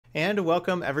And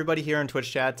welcome everybody here on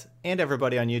Twitch chat and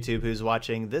everybody on YouTube who's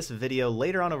watching this video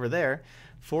later on over there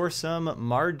for some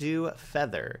Mardu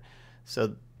Feather.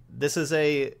 So this is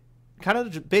a kind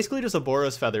of basically just a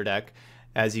Boros Feather deck,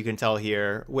 as you can tell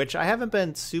here, which I haven't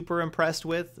been super impressed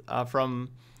with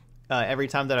from every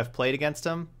time that I've played against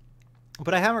him,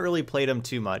 but I haven't really played him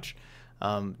too much.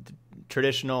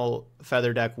 Traditional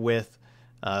Feather deck with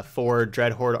 4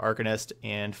 Dreadhorde Arcanist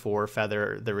and 4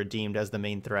 Feather the Redeemed as the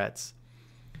main threats.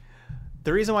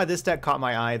 The reason why this deck caught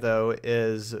my eye, though,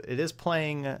 is it is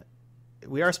playing...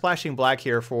 We are splashing black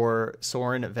here for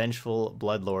Sorin Vengeful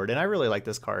Bloodlord, and I really like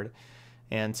this card.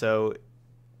 And so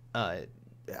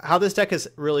how this deck has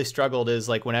really struggled is,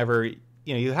 like, whenever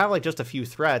you have like just a few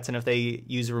threats, and if they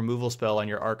use a removal spell on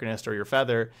your Arcanist or your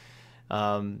Feather,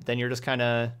 then you're just kind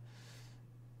of...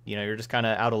 you're just kind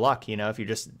of out of luck, if you're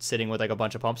just sitting with like a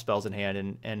bunch of pump spells in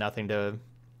hand and nothing to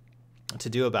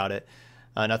do about it.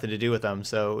 Nothing to do with them.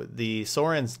 So the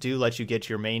Sorins do let you get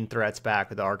your main threats back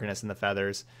with the Arcanist and the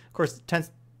Feathers. Of course,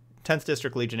 10th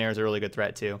District Legionnaire is a really good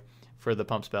threat too for the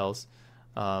pump spells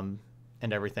and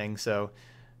everything. So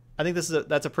I think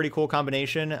that's a pretty cool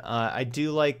combination. I think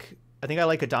I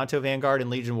like Adanto Vanguard and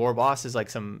Legion Warboss as like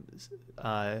some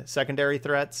secondary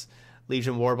threats.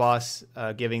 Legion Warboss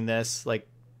giving this, like,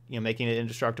 making it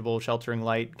indestructible, Sheltering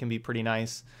Light can be pretty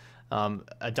nice.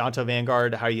 Adanto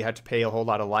Vanguard, how you have to pay a whole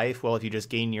lot of life. Well, if you just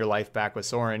gain your life back with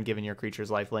Sorin, given your creature's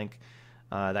lifelink,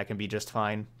 that can be just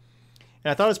fine.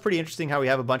 And I thought it was pretty interesting how we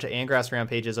have a bunch of Angrass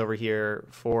Rampages over here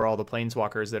for all the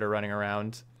Planeswalkers that are running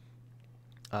around.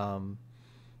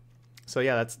 So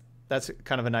yeah, that's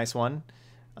kind of a nice one.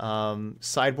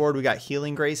 Sideboard, we got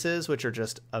Healing Graces, which are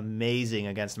just amazing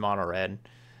against Mono Red.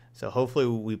 So hopefully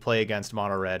we play against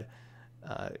Mono Red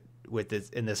with this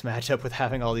in this matchup with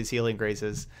having all these Healing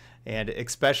Graces. And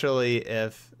especially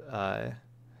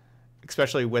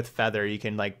with Feather, you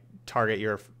can like target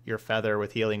your Feather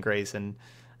with Healing Grace and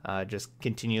just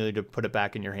continue to put it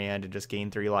back in your hand and just gain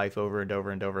 3 life over and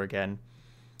over and over again.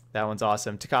 That one's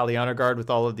awesome. Takali Honor Guard with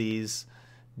all of these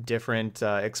different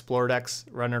Explore decks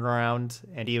running around,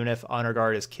 and even if Honor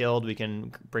Guard is killed, we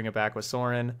can bring it back with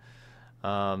Sorin.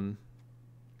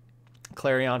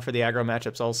 Clarion for the aggro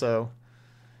matchups also,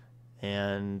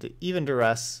 and even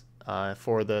Duress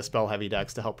for the spell heavy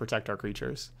decks to help protect our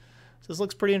creatures. So this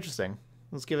looks pretty interesting.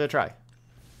 Let's give it a try.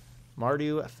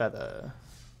 Mardu Feather.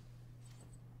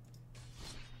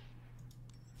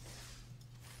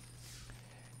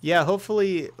 Yeah,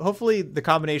 hopefully the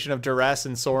combination of Duress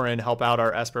and Sorin help out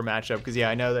our Esper matchup, because yeah,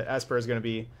 I know that Esper is going to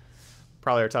be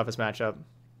probably our toughest matchup.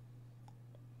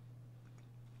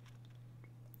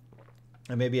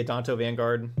 And maybe Adanto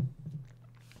Vanguard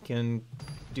can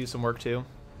do some work too.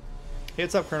 Hey,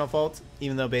 what's up, Colonel Fault?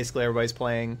 Even though basically everybody's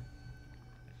playing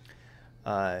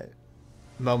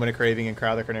Moment of Craving and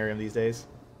Crowd the Carnarium these days.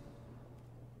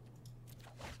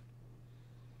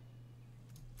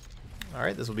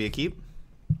 Alright, this will be a keep.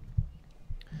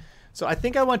 So I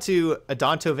think I want to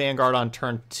Adanto Vanguard on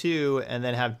turn 2 and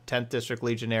then have 10th District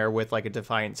Legionnaire with like a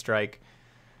Defiant Strike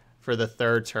for the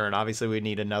 3rd turn. Obviously we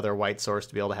need another white source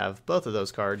to be able to have both of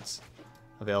those cards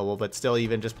available, but still,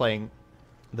 even just playing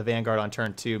the Vanguard on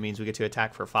turn 2 means we get to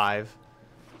attack for 5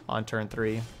 on turn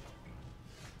 3.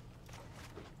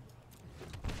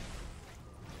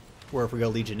 Where if we go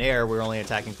Legionnaire, we're only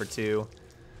attacking for 2,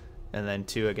 and then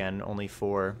 2 again, only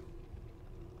 4.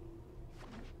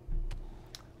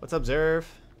 What's up, Zerv?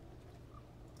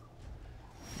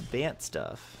 Bant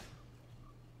stuff.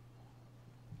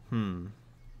 Do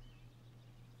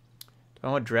I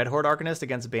want Dreadhorde Arcanist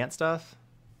against Bant stuff?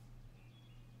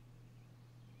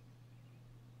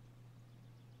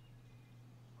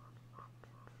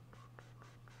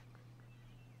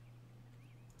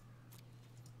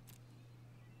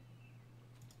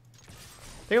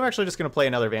 I think I'm actually just going to play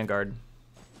another Vanguard.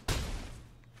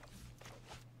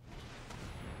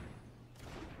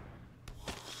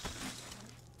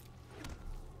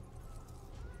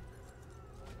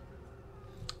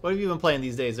 What have you been playing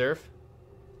these days, Zerf?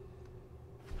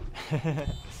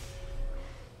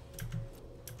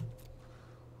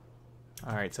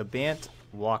 Alright, so Bant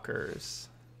Walkers.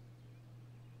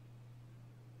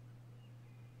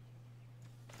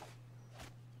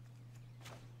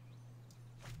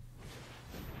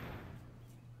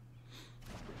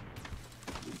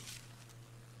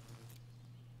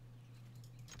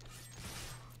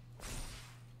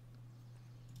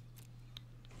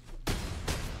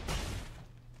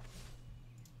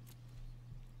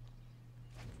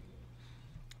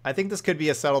 I think this could be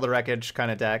a Settle the Wreckage kind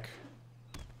of deck.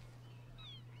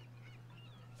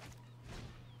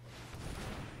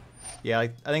 Yeah, I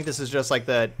think this is just like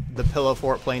the Pillow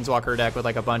Fort Planeswalker deck with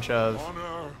like a bunch of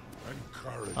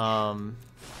courage.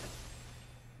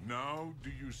 Now do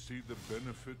you see the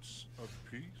benefits of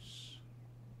peace?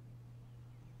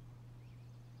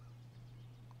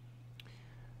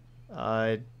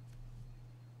 I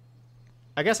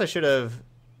guess I should have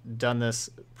done this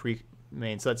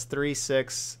pre-main. So that's 3,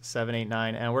 6, 7, 8,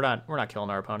 9, and we're not killing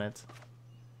our opponent.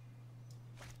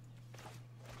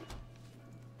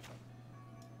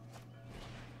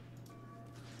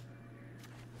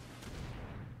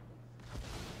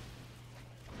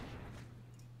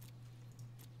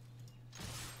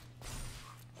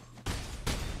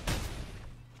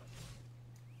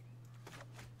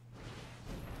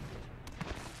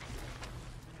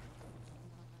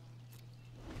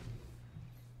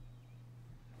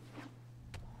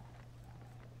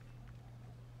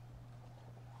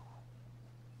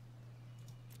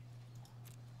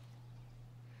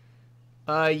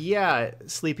 Yeah,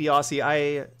 Sleepy Aussie.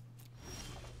 I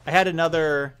had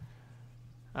another.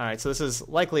 All right, so this is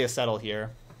likely a settle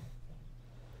here.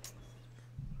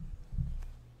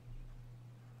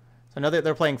 So I know that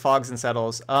they're playing Fogs and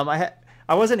Settles. I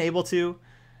wasn't able to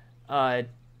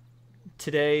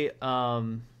today.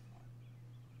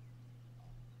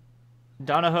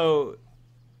 Donahoe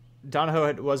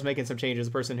was making some changes.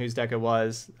 The person whose deck it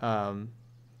was. And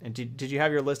did you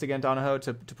have your list again, Donahoe,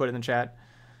 to put in the chat?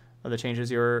 Of the changes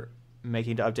you're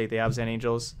making to update the Abzan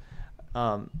Angels.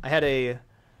 I had a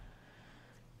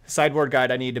sideboard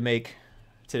guide I needed to make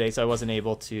today, so I wasn't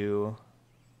able to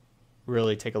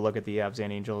really take a look at the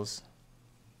Abzan Angels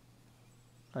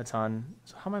a ton.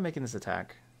 So how am I making this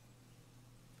attack?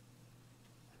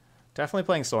 Definitely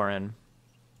playing Sorin.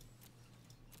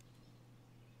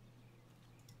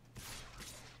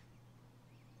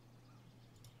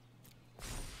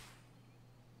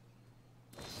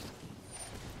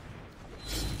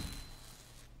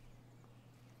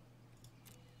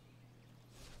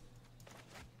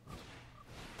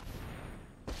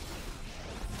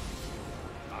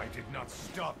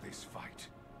 Stop this fight,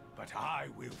 but I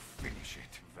will finish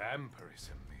it.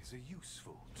 Vampirism is a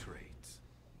useful trait.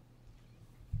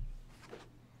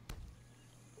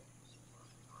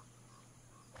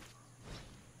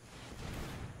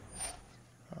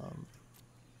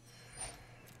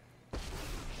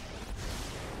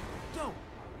 Don't worry.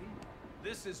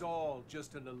 This is all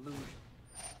just an illusion.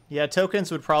 Yeah,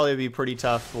 tokens would probably be pretty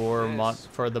tough for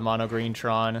the mono green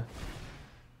Tron.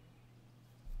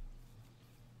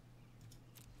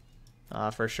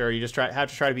 For sure, you just have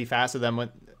to try to be fast with them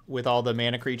with all the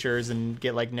mana creatures and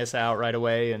get like Nissa out right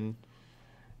away and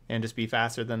just be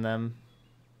faster than them.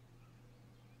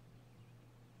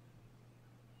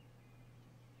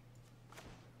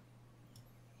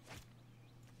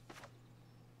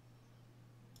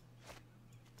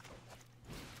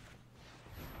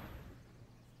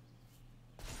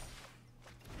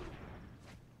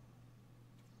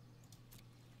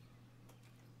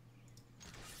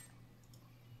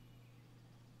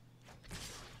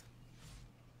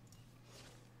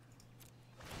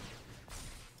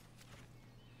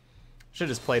 Should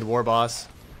have just played War Boss.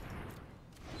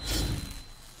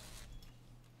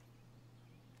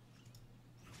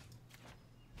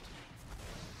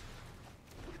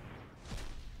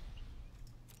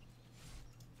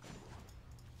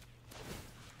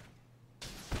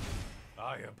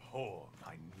 I abhor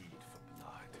my need for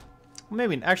blood.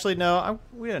 Maybe actually no,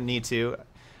 we don't need to. I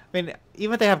mean,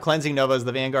 even if they have cleansing novas,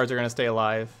 the Vanguards are going to stay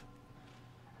alive.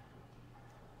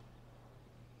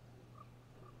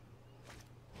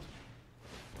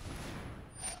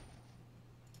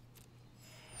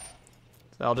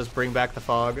 I'll just bring back the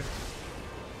fog.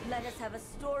 Let us have a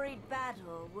storied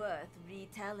battle worth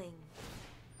retelling.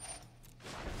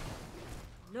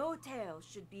 No tale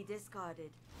should be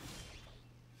discarded.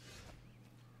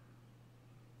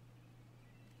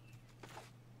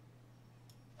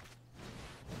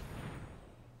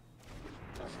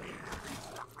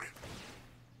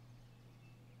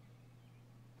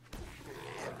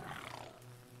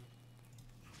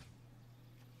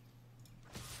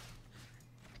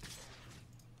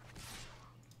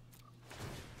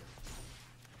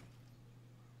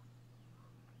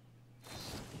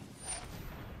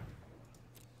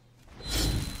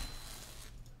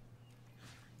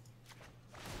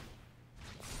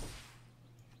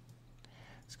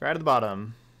 Right at the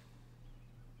bottom.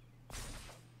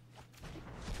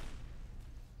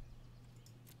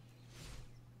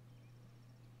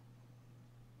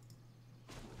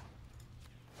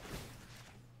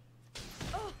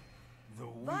 Oh,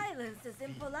 violence is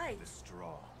impolite. The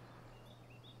straw.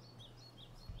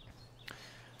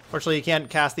 Fortunately, you can't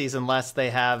cast these unless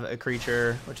they have a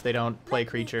creature, which they don't play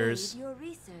creatures. Your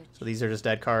research. So these are just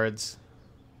dead cards.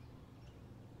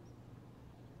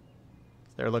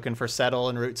 They're looking for Settle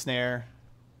and Root Snare.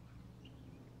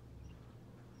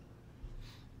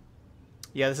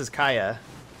 Yeah, this is Kaya.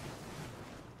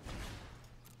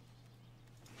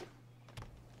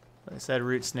 I said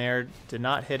Root Snare did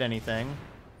not hit anything.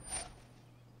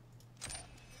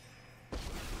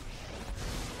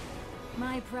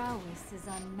 My prowess is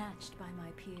unmatched by my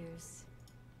peers.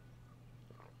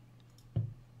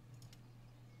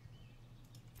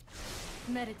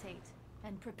 Meditate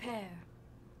and prepare.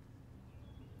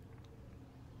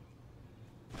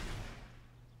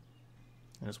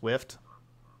 And it's whiffed.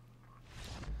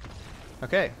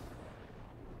 Okay.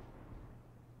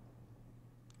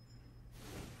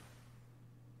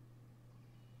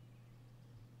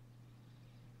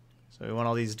 So we want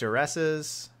all these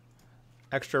duresses,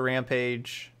 extra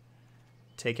rampage,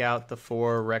 take out the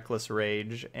 4 reckless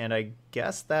rage, and I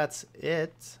guess that's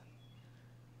it.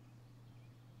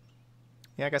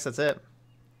 Yeah, I guess that's it.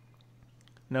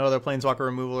 No other planeswalker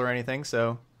removal or anything,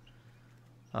 so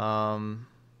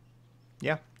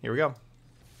yeah, here we go.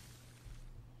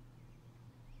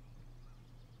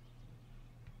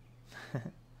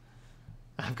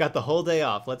 I've got the whole day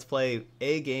off. Let's play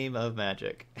a game of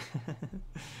Magic.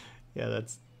 Yeah,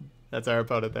 that's our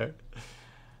opponent there.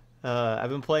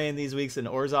 I've been playing these weeks in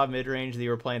Orzhov midrange that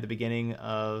you were playing at the beginning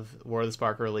of War of the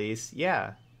Spark release.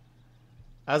 Yeah.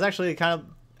 I was actually I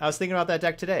was thinking about that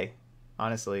deck today,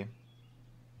 honestly.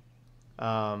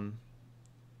 I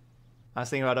was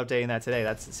thinking about updating that today.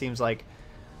 That seems like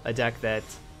a deck that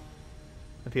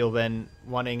people have been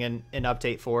wanting an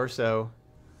update for, so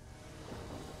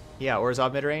yeah,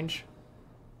 Orzhov midrange.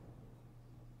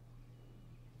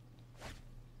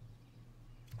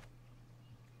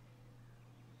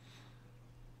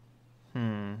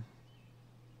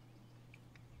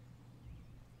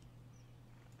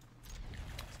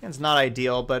 It's not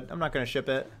ideal, but I'm not going to ship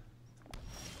it.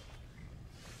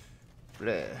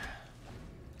 Blech.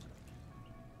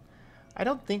 I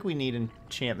don't think we need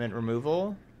enchantment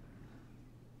removal.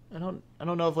 I don't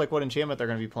know if like what enchantment they're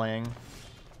going to be playing.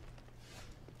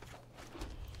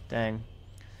 Dang.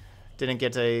 Didn't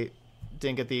get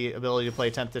the ability to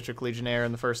play 10th District Legionnaire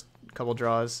in the first couple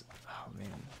draws. Oh man.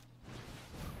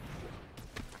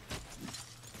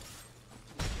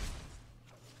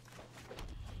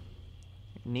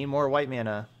 Need more white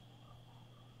mana.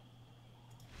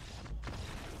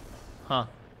 Huh.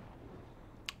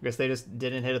 I guess they just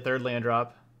didn't hit a 3rd land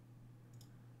drop.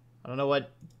 I don't know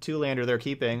what 2-lander they're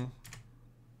keeping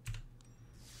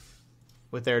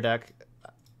with their deck.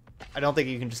 I don't think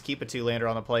you can just keep a 2-lander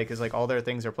on the play because like all their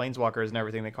things are planeswalkers and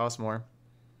everything that cost more.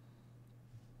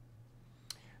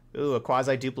 Ooh, a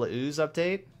quasi-dupla ooze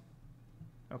update?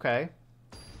 Okay.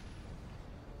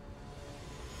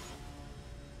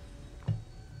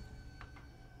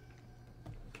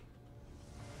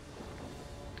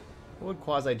 What would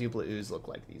quasi-dupla ooze look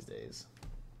like these days?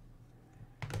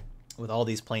 With all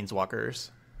these planeswalkers.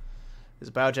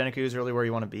 Is biogenic ooze really where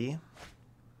you want to be?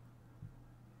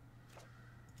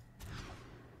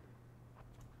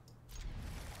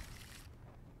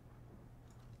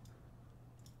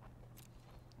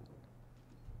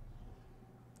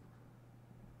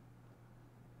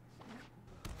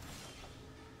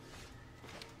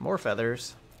 More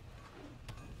feathers.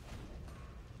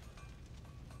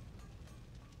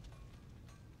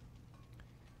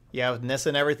 Yeah, with Nissa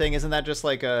and everything, isn't that just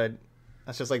like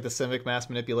that's just like the Simic Mass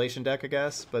Manipulation deck, I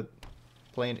guess, but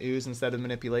playing ooze instead of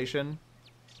manipulation,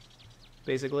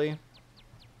 basically.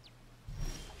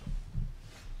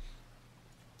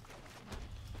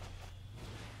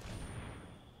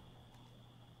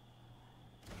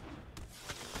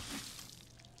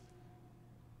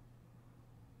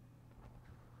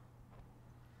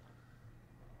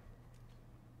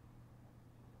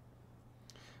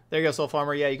 There you go, Soul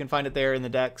Farmer. Yeah, you can find it there in the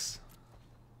decks.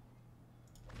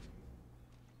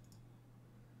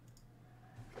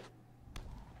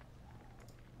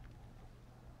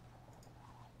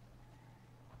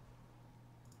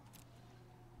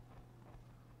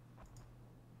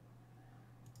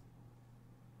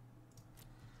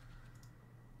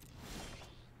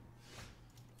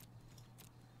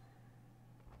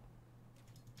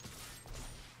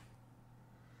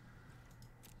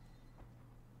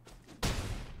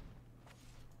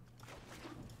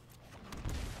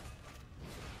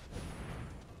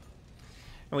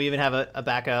 And we even have a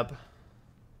backup.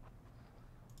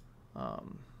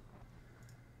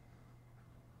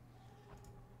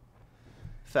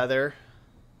 Feather.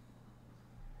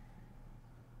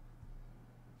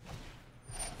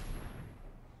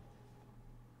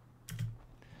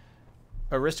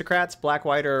 Aristocrats, black,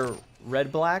 white, or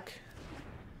red, black?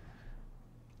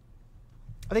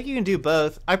 I think you can do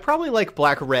both. I probably like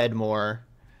black, red more.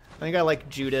 think I like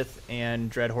Judith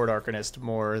and Dreadhorde Arcanist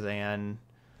more than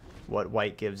what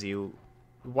white gives you.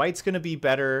 White's going to be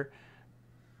better.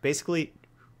 Basically,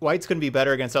 white's going to be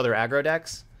better against other aggro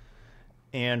decks,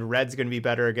 and red's going to be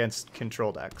better against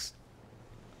control decks.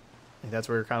 I think that's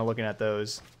where we're kind of looking at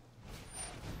those.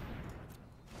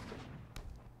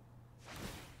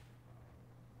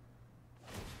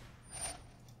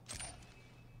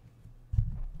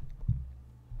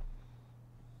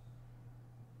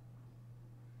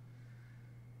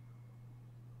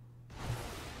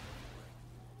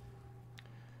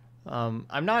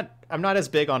 I'm not as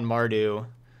big on Mardu.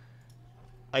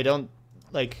 I don't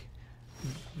like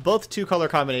both 2-color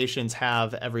combinations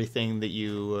have everything that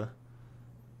you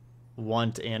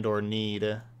want and or need,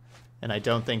 and I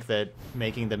don't think that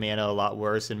making the mana a lot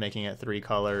worse and making it 3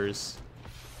 colors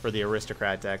for the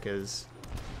aristocrat deck is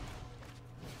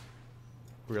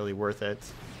really worth it.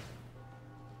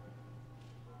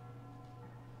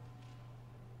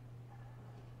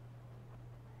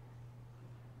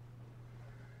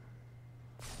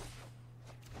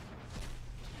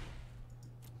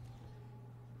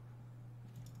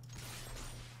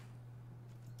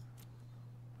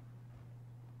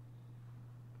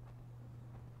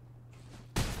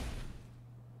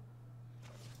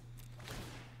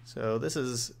 So this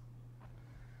is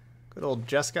good old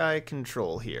Jeskai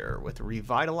control here with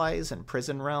Revitalize and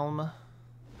Prison Realm.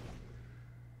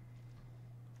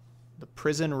 The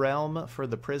Prison Realm for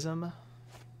the Prism.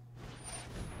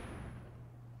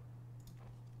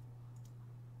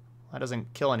 That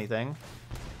doesn't kill anything.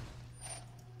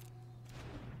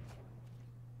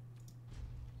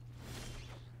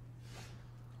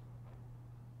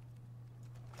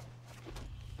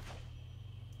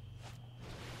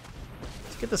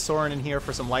 Get the Sorin in here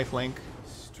for some lifelink.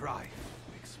 Strife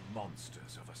makes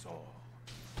monsters of us all.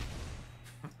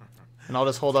 And I'll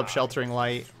just hold up Sheltering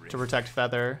Light to protect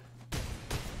Feather.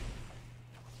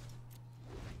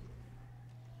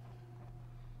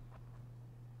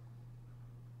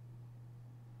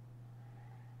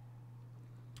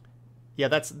 Yeah,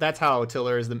 that's how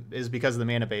Tiller is because of the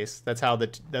mana base. That's why the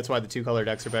 2-color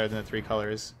decks are better than the 3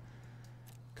 colors,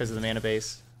 because of the mana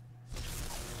base.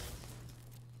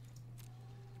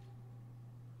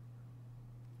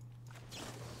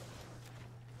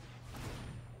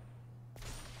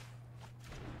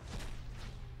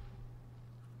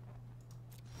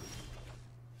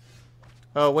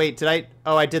 Oh, wait, did I...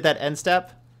 Oh, I did that end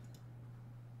step?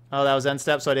 Oh, that was end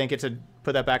step, so I didn't get to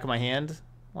put that back in my hand?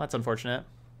 Well, that's unfortunate.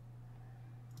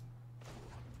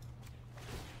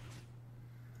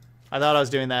 I thought I was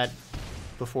doing that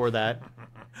before that.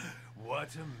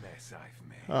 What a mess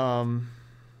I've made.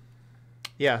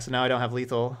 Yeah, so now I don't have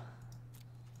lethal.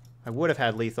 I would have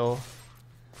had lethal.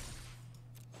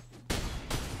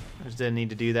 I just didn't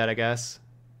need to do that, I guess.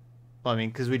 Well, I mean,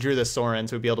 because we drew the Sorin,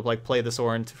 so we'd be able to like play the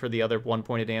Sorin for the other 1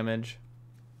 point of damage.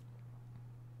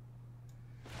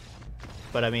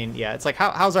 But I mean, yeah, it's like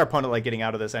how's our opponent like getting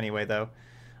out of this anyway, though?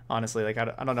 Honestly, like I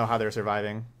don't know how they're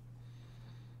surviving.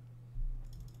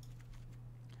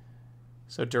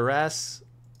 So Duress,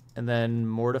 and then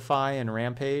Mortify and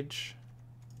Rampage.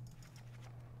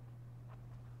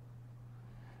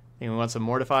 I think we want some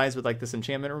Mortifies with like this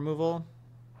enchantment removal.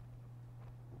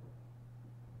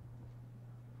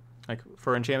 Like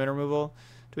for enchantment removal.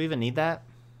 Do we even need that?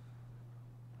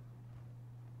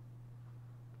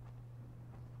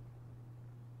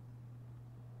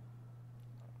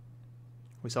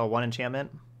 We saw 1 enchantment.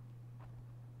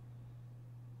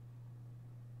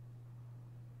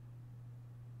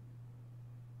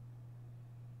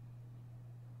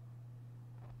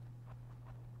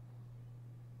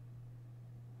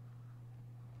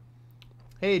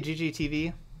 Hey,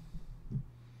 GGTV.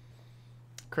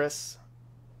 Chris.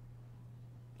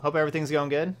 Hope everything's going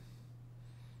good.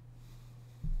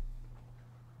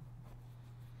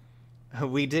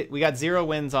 We got 0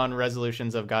 wins on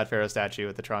resolutions of God Pharaoh statue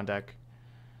with the Tron deck.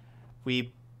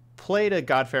 We played a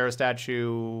God Pharaoh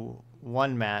statue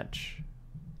 1 match.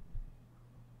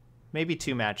 Maybe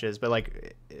 2 matches, but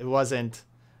like it wasn't,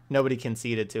 nobody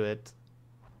conceded to it.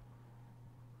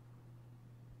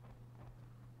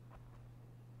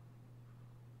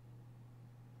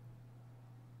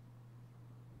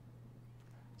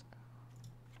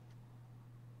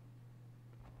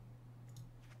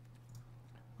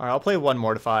 All right, I'll play 1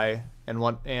 Mortify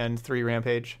and 3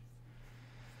 Rampage.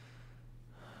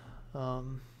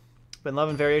 Been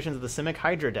loving variations of the Simic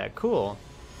Hydra deck. Cool.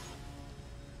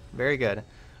 Very good.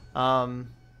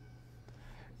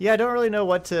 Yeah, I don't really know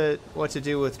what to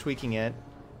do with tweaking it.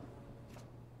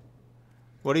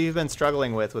 What have you been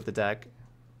struggling with the deck?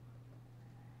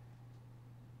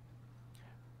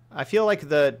 I feel like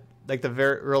the like the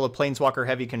Varilla Planeswalker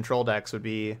heavy control decks would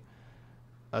be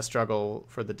a struggle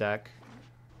for the deck.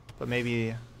 But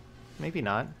maybe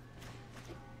not.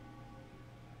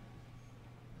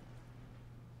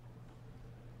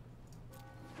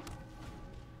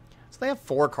 So they have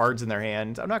 4 cards in their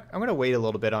hand. I'm gonna wait a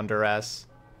little bit on Duress.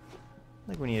 I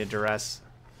think we need a Duress.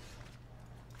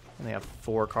 And they have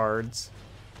 4 cards.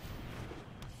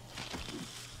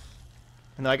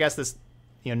 And I guess this,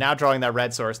 now drawing that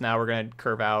red source, now we're gonna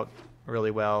curve out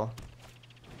really well.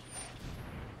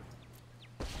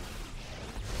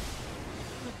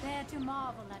 Prepare to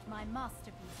marvel at my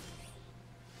masterpieces.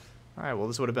 Alright, well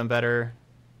this would have been better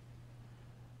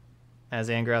as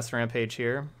Angrath's Rampage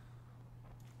here.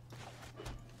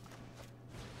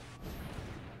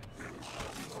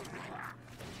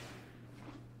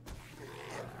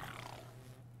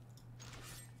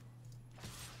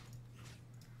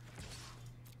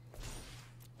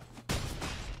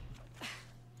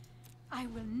 I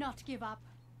will not give up.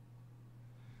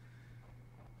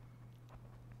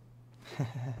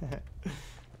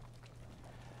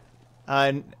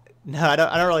 No, I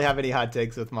don't really have any hot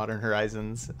takes with Modern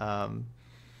Horizons. No,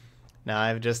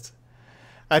 I've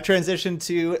transitioned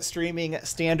to streaming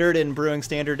standard and brewing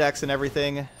standard decks and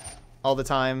everything all the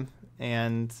time,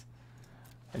 and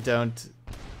I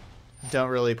don't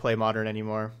really play Modern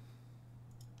anymore.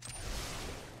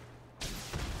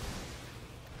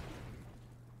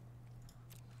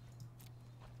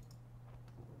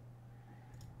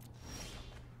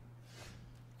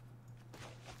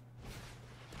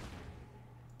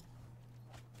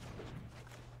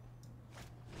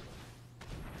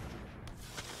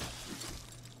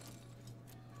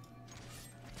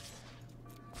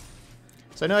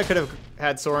 So I know I could have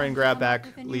had Saurian grab back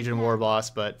Legion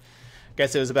Warboss, but I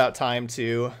guess it was about time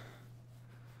to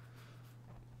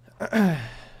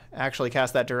actually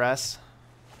cast that Duress.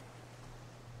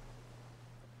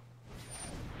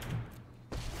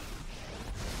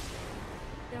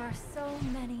 There are so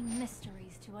many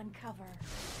mysteries to uncover.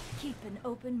 Keep an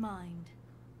open mind.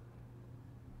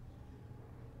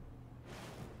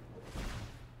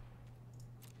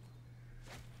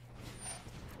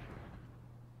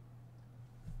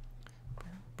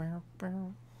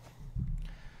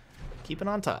 Keep it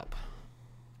on top.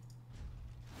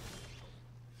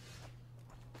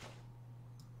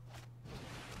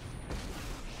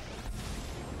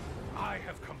 I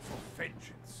have come for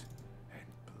vengeance and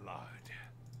blood.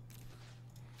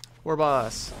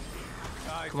 Warboss.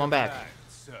 Come on back.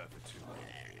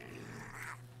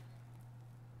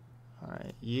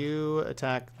 Alright, you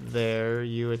attack there,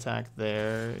 you attack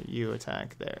there, you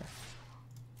attack there.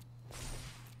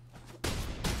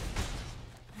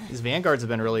 These Vanguards have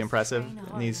been really impressive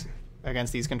in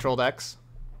against these control decks.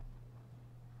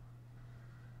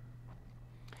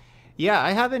 Yeah,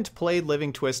 I haven't played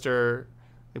Living Twister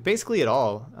basically at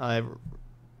all. As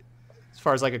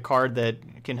far as like a card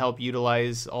that can help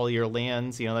utilize all your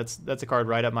lands, that's a card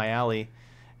right up my alley,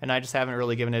 and I just haven't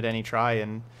really given it any try.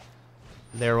 And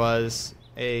there was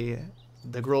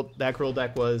that Gruul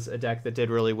deck was a deck that did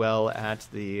really well at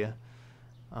the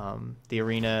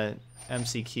Arena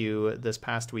MCQ this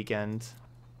past weekend,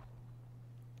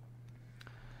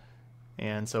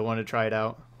 and so I wanted to try it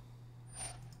out.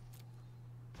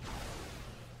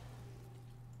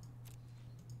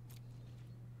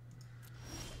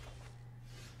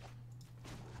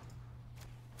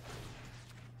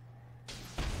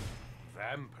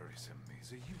 Vampirism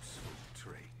is a useful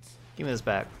trait. Give me this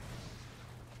back.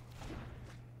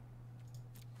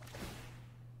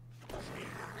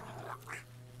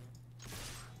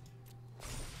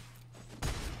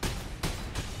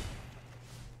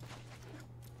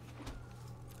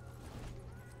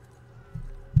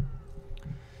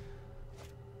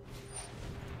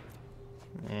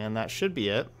 And that should be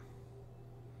it.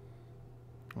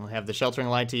 We'll have the Sheltering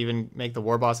Light to even make the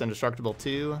Warboss indestructible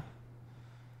too.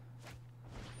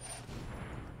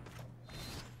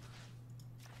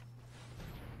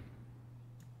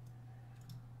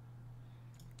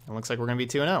 It looks like we're going to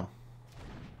be 2-0.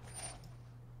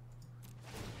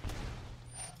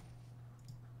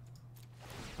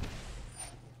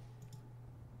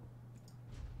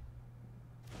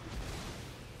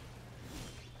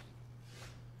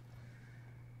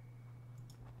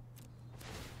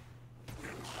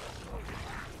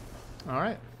 All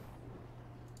right.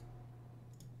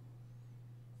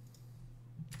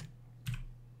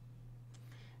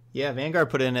 Yeah, Vanguard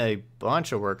put in a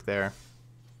bunch of work there.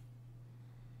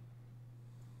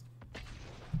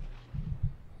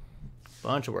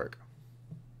 Bunch of work.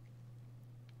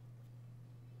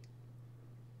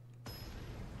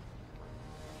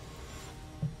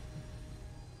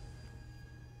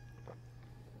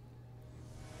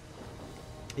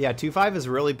 Yeah, 2/5 is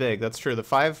really big. That's true. The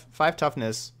 5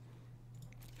 toughness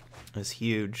is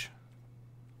huge.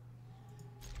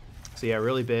 So yeah,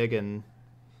 really big, and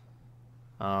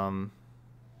yeah,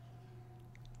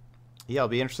 it'll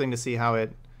be interesting to see how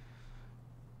it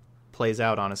plays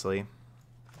out, honestly.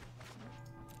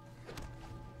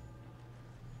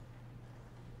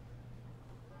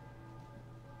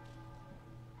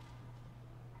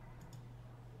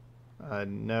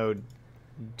 No,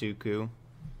 Dooku.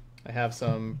 I have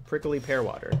some prickly pear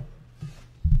water.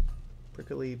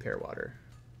 Prickly pear water.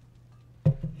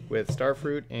 With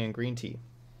starfruit and green tea.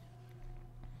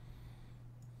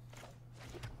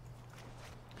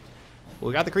 Well,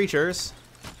 we got the creatures.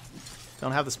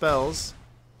 Don't have the spells.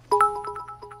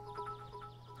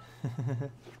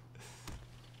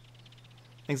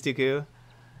 Thanks, Dooku.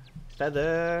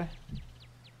 Feather.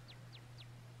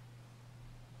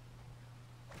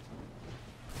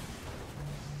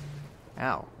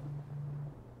 Ow.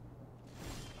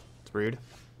 It's rude.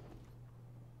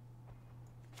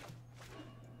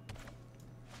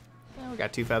 Oh, we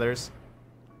got 2 feathers.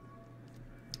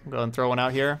 I'll go and throw one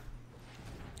out here.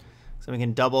 So we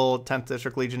can double 10th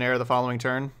District Legionnaire the following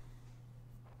turn.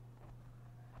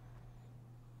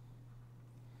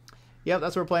 Yep,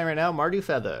 that's what we're playing right now. Mardu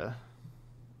Feather.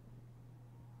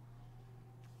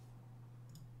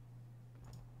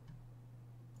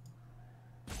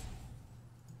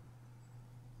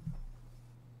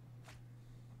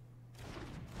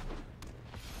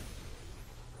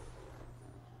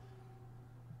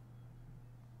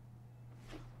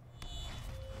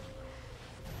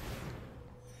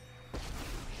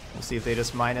 We'll see if they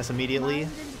just mine us immediately.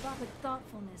 Mind and but with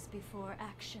thoughtfulness before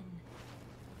action.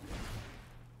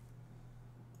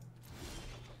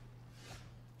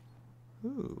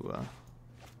 Ooh,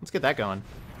 let's get that going.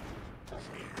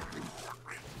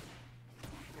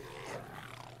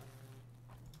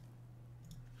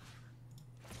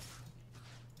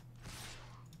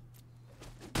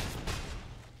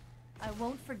 I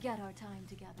won't forget our time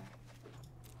together.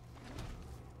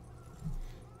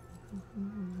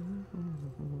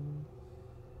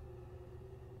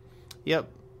 Yep,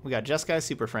 we got Jeskai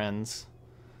Super Friends.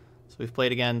 So we've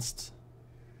played against...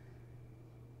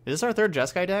 Is this our third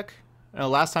Jeskai deck? No,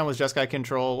 last time was Jeskai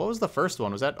Control. What was the first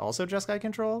one? Was that also Jeskai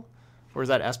Control? Or is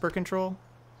that Esper Control?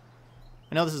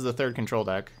 I know this is the third control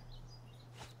deck.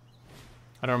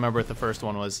 I don't remember if the first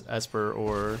one was Esper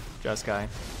or Jeskai.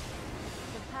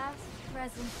 The past,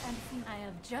 present, and future. I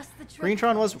have just the trick.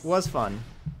 Greentron for this. was fun.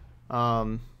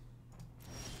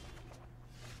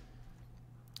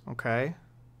 Okay.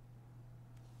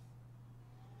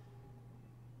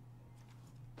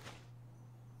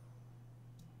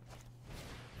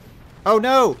 Oh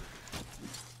no!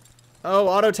 Oh,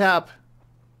 auto tap.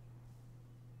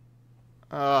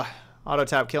 Auto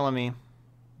tap killing me.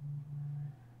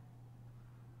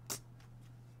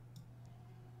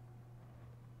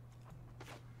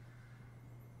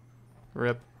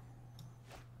 Rip.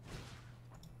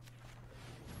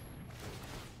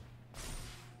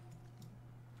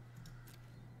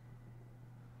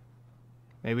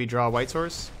 Maybe draw a white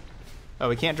source? Oh,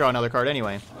 we can't draw another card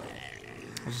anyway.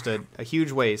 It's just a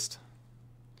huge waste.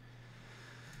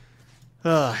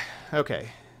 Okay.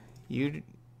 You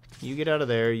get out of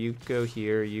there. You go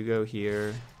here. You go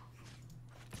here.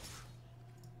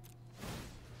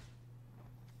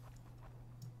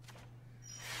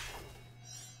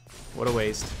 What a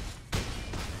waste.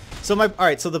 So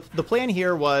alright, so the plan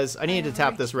here was I needed to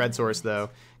tap this red source though.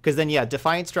 Because then yeah,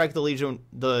 Defiant Strike the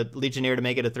Legionnaire to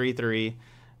make it a 3/3.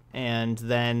 And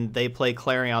then they play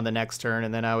Clarion the next turn,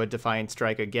 and then I would Defiant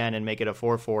Strike again and make it a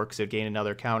 4/4 because it would gain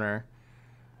another counter.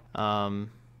 But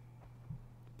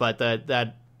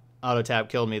that auto tap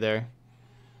killed me there.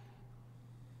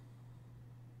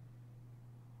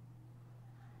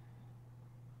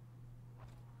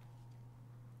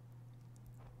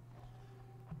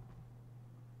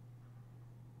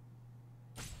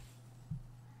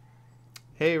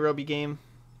 Hey, Roby Game.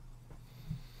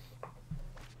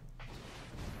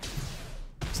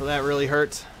 So that really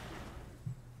hurt.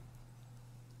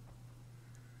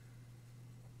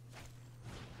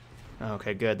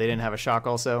 Okay, good. They didn't have a shock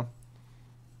also.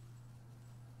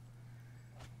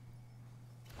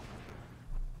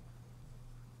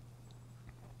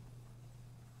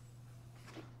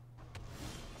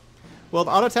 Well,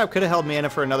 the auto tap could have held mana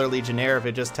for another Legionnaire if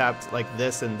it just tapped like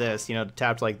this and this, you know,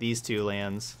 tapped like these two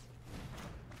lands.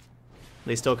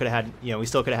 They still could have had, you know, we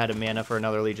still could have had a mana for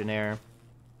another Legionnaire.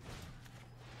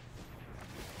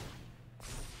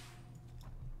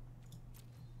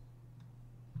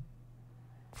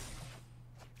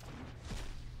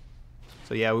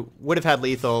 So yeah, we would have had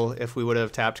lethal if we would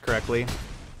have tapped correctly.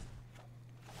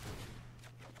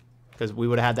 because we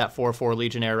would have had that 4/4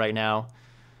 Legionnaire right now.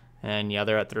 And yeah,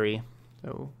 they're at 3.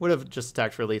 So would have just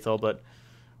attacked for lethal, but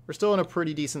we're still in a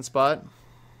pretty decent spot.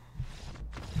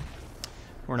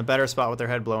 We're in a better spot with their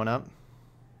head blowing up.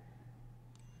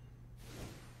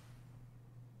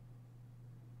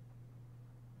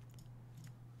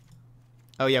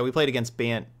 Oh yeah, we played against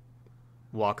Bant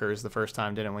Walkers the first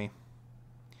time, didn't we?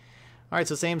 Alright,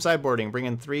 so same sideboarding. Bring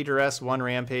in 3 Duress, 1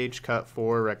 Rampage, cut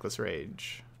 4 Reckless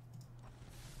Rage.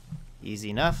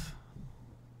 Easy enough.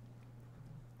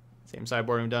 Same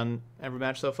sideboarding we've done every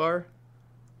match so far.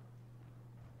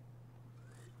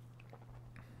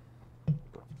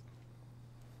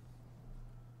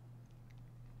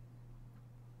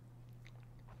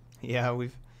 Yeah,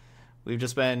 we've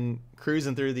just been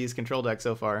cruising through these control decks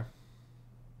so far.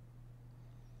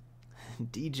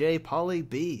 DJ Polly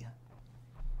B.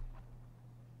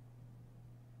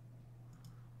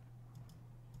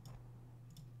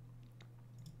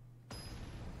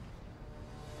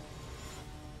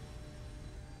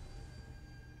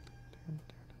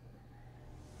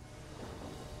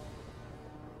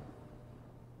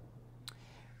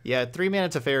 Yeah, 3 mana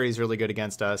Teferi is really good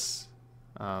against us.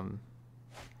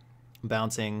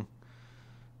 Bouncing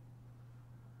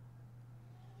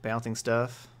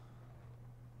stuff.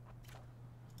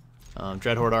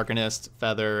 Dreadhorde Arcanist,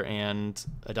 Feather, and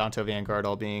Adanto Vanguard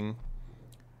all being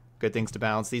good things to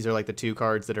bounce. These are like the 2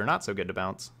 cards that are not so good to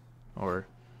bounce, or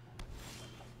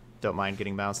don't mind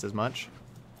getting bounced as much.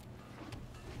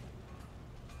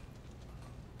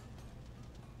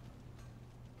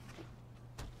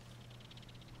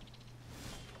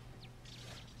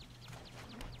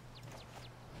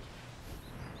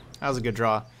 That was a good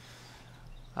draw.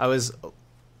 I was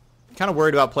kind of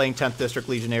worried about playing 10th District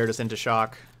Legionnaire just into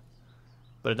shock,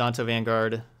 but Adanto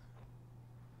Vanguard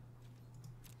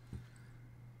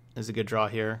is a good draw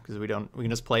here because we can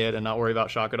just play it and not worry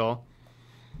about shock at all.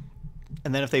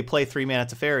 And then if they play 3 mana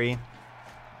Teferi,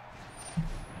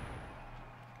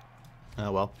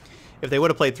 oh well. If they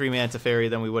would have played 3 mana Teferi,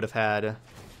 then we would have had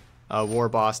a War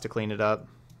Boss to clean it up.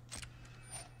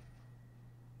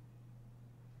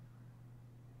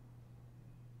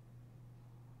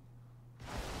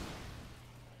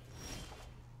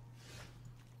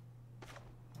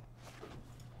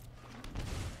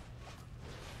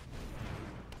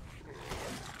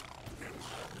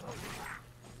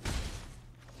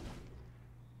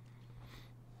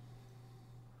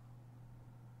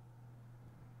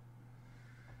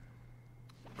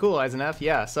 Cool, Eisen F.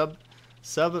 Yeah,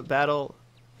 sub battle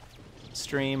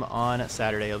stream on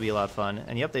Saturday. It'll be a lot of fun.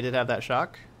 And yep, they did have that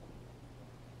shock.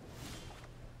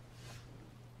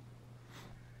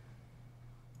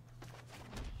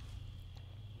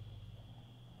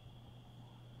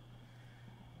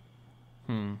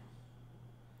 I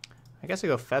guess I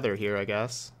go Feather here, I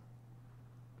guess.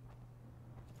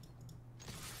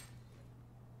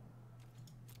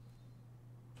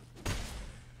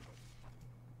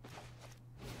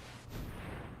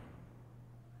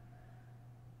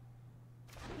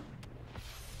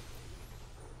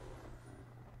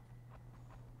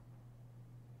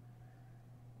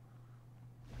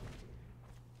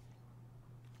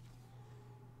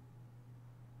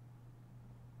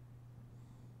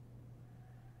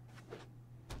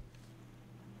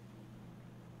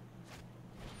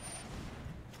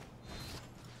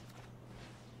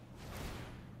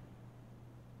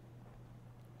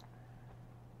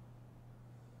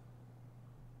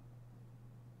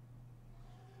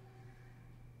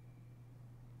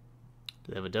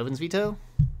 Do they have a Dovin's Veto?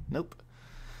 Nope.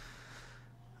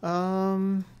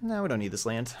 No, we don't need this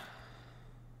land.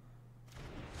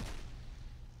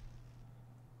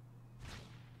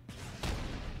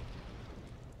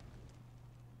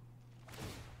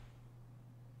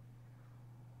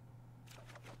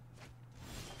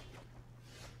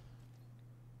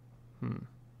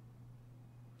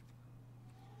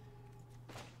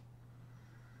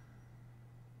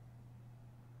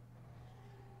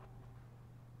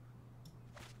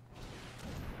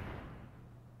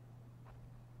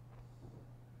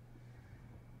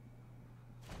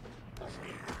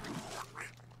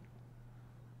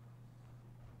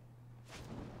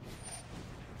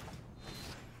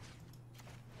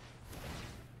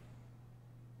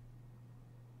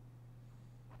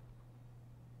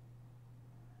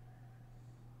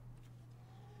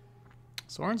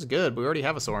 Sorin's good. We already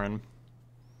have a Sorin.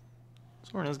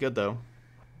 Sorin is good, though.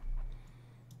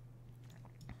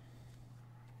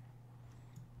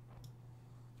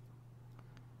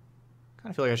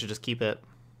 Kind of feel like I should just keep it.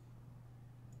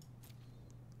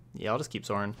 Yeah, I'll just keep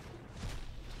Sorin.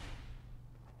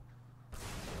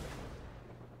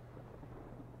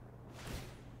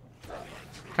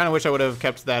 Kind kind of wish I would have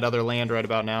kept that other land right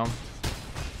about now,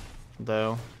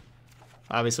 though.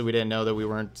 Obviously, we didn't know that we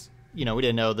weren't, we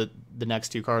didn't know that the next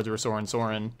two cards were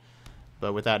Sorin.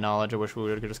 But with that knowledge, I wish we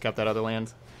would have just kept that other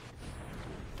land.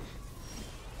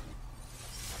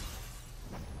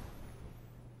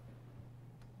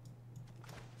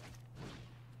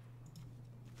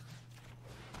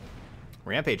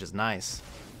 Rampage is nice.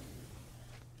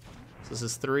 So this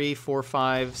is 3, 4,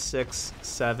 5, 6,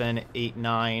 7, 8,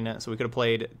 9. So we could have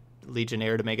played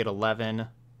Legionnaire to make it 11.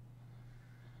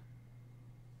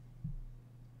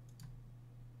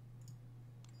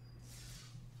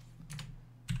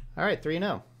 All right,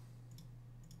 3-0.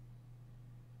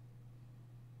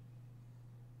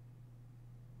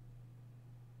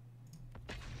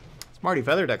 This Mardu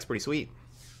Feather deck's pretty sweet.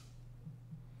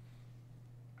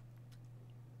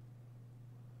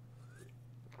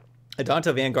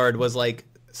 Adonta Vanguard was like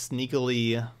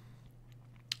sneakily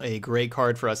a great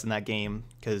card for us in that game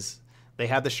because they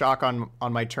had the shock on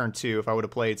my turn 2. If I would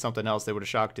have played something else, they would have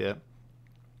shocked it.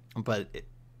 But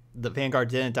the Vanguard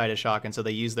didn't die to shock, and so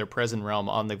they used their Prison Realm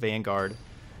on the Vanguard,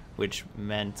 which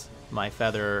meant my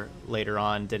Feather later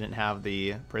on didn't have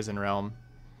the Prison Realm.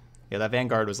 Yeah, that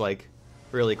Vanguard was like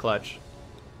really clutch.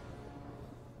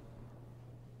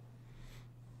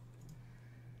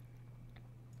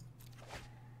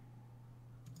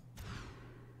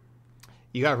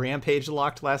 You got Rampage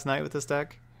locked last night with this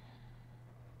deck?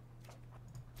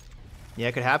 Yeah,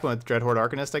 it could happen with Dreadhorde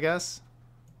Arcanist, I guess.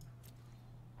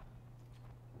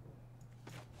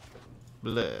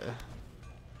 Bleh.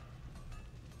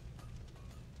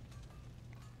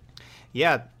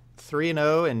 Yeah,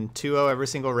 3-0 and 2-0 every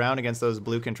single round against those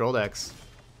blue control decks.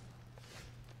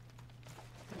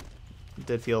 It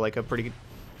did feel like a pretty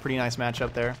nice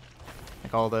matchup there.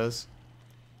 Like all those.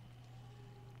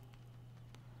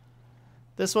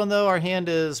 This one, though, our hand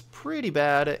is pretty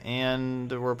bad,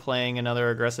 and we're playing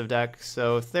another aggressive deck.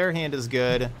 So if their hand is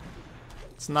good,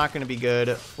 it's not going to be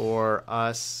good for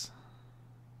us.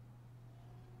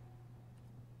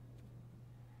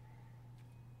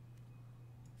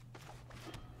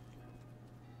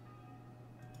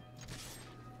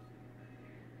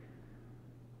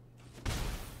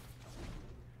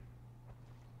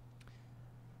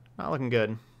 Not looking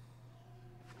good.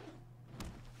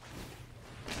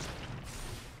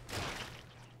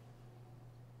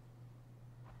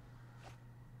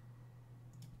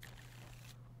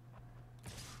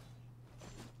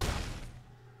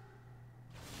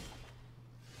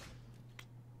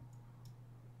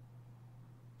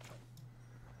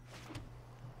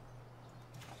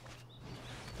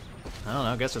 I don't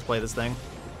know, I guess just play this thing.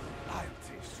 I'll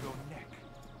taste your neck.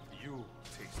 You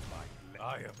taste my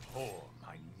blood. I abhor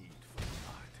my need for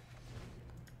blood.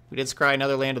 We did scry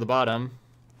another land to the bottom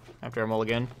after our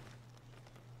mulligan.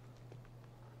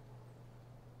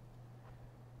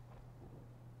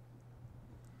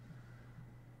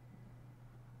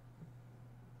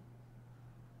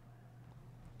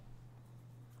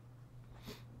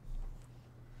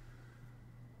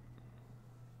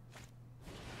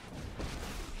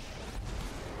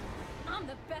 I'm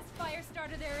the best fire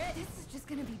starter there is. This is just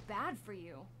gonna be bad for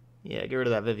you. Yeah, get rid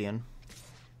of that Vivian.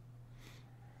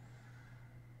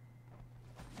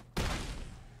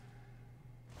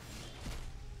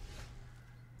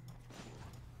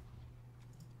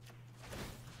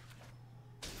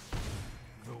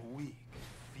 The weak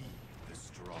feed the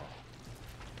strong.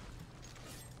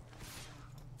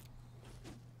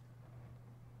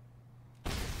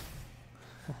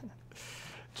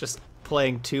 Just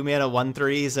playing 2 mana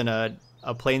 1/3s and a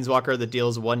Planeswalker that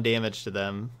deals 1 damage to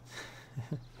them.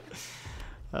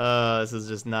 This is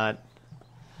just not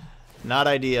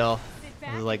ideal.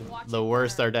 This is like the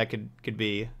worst our deck could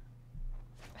be.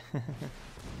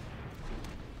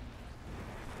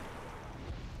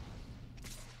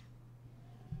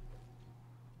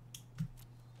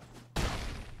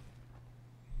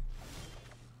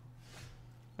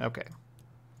 Okay.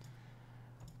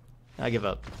 I give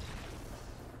up.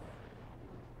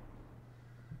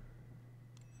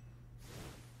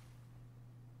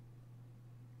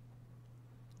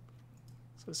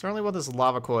 So I certainly want this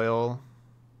Lava Coil.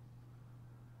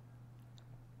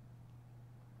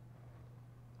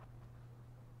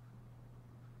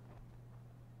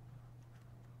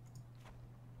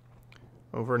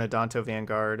 Over an Adonto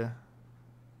Vanguard.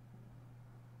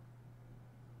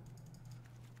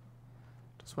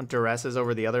 Just want Duresses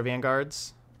over the other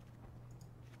Vanguards.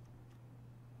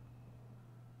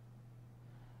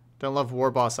 Don't love War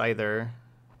Boss either.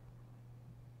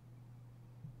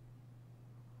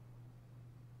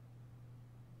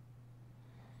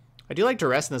 I do like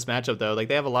Duress in this matchup though. Like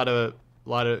they have a lot of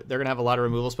they're gonna have a lot of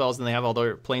removal spells, and they have all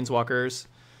their Planeswalkers.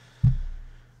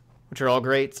 which are all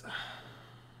great.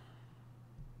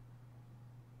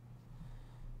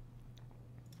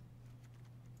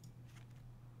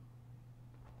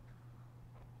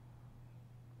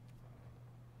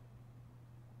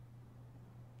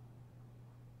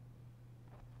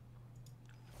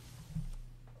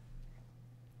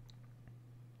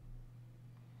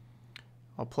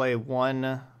 I'll play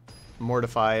one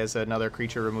Mortify as another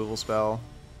creature removal spell.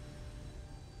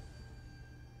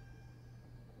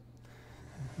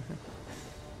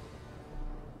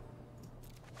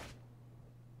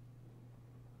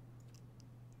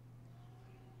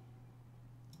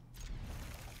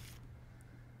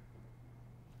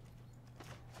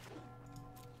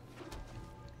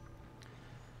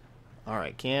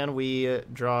 Alright, can we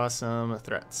draw some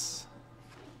threats?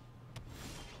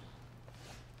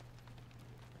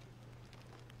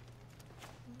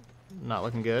 Not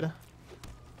looking good.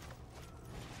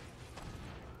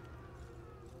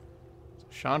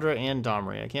 Chandra and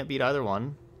Domri. I can't beat either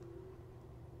one.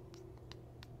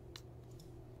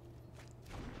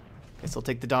 Guess I'll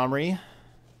take the Domri.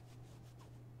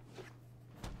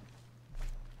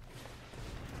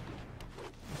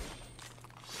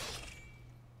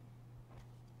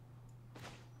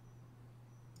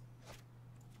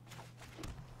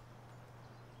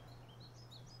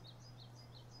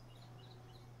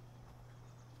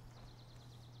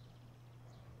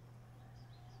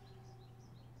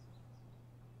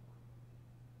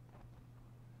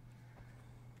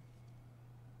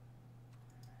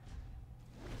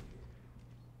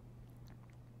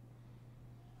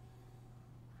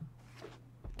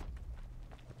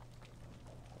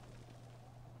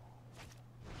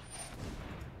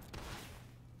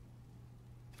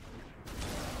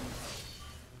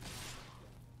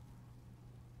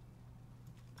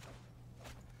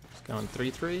 Going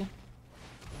 3/3.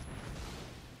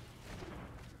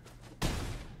 Oh,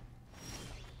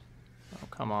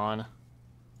 come on.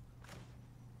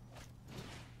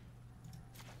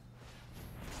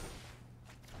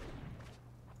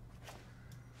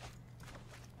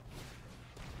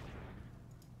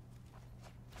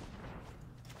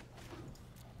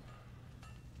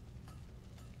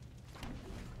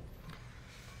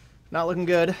 Not looking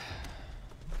good.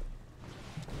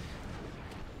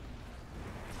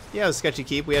 Yeah, it was a sketchy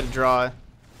keep. We had to draw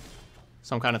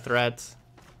some kind of threat.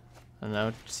 I don't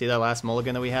know. See that last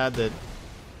mulligan that we had? That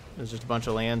it was just a bunch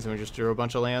of lands, and we just drew a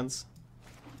bunch of lands.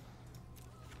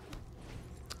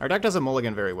 Our deck doesn't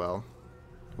mulligan very well.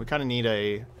 We kind of need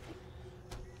a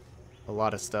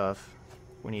lot of stuff.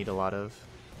 We need a lot of...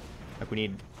 Like, we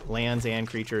need lands and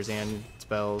creatures and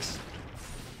spells.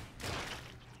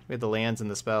 We had the lands and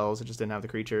the spells. It just didn't have the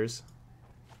creatures.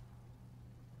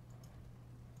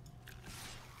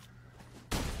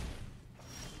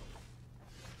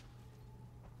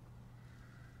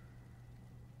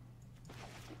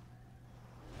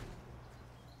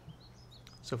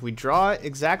 So if we draw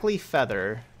exactly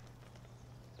Feather,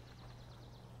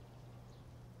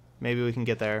 maybe we can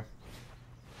get there.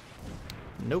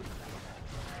 Nope.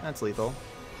 That's lethal.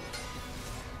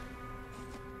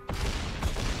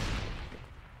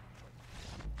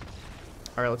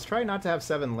 Alright, let's try not to have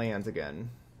 7 lands again.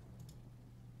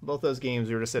 Both those games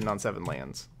we were just sitting on 7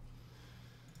 lands.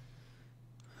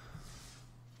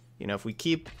 You know, if we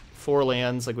keep 4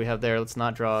 lands like we have there, let's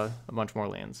not draw a bunch more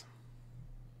lands.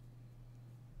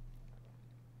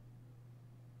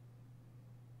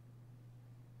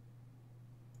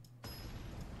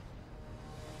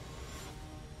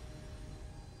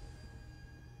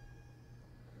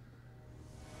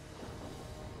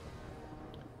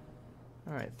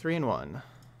 Alright, 3 and 1.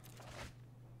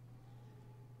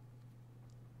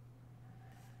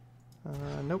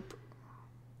 Nope.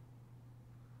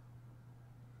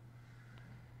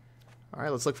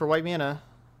 Alright, let's look for white mana.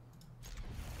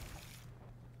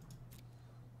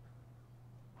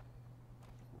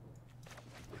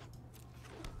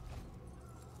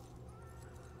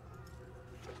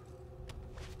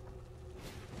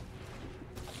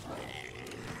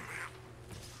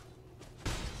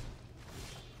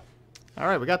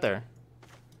 Alright, we got there.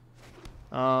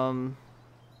 I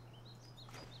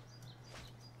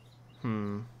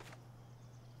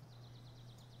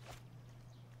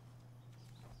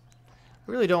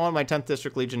really don't want my 10th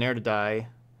District Legionnaire to die,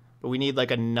 but we need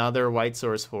like another white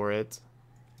source for it.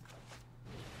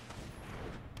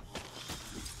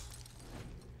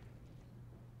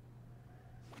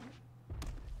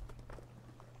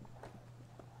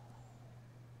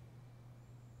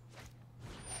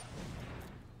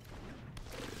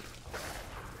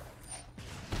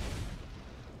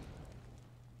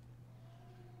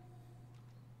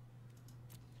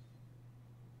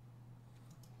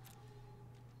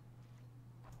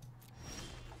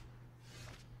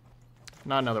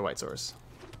 Not another white source.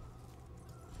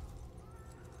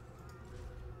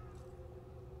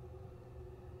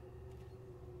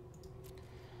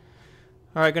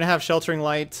 Alright, gonna have Sheltering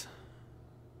Light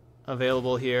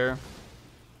available here.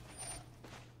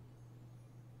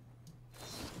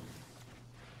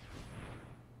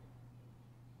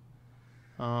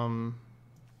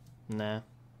 Nah.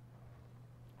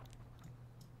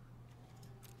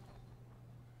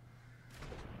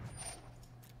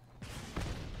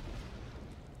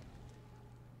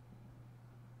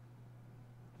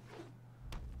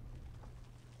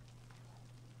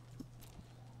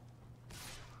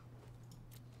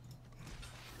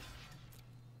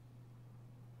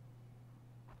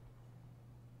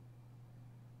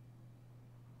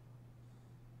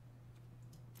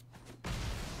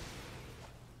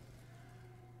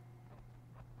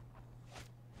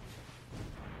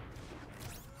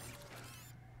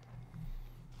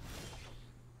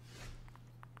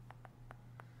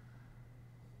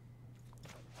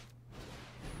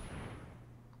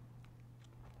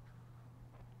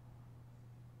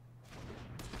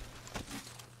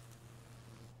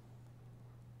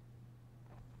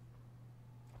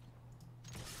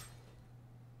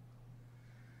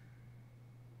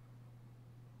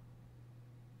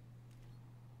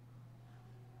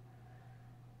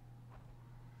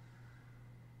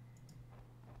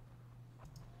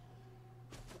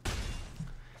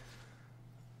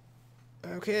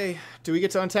 Okay, do we get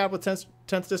to untap with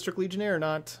 10th District Legionnaire or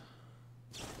not?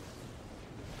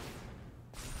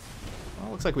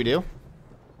 Well, looks like we do.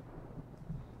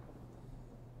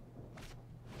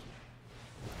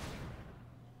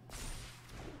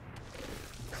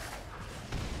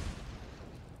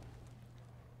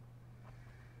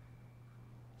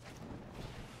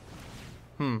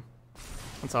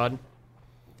 That's odd.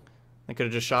 I could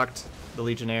have just shocked the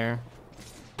Legionnaire.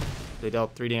 They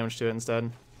dealt 3 damage to it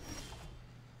instead.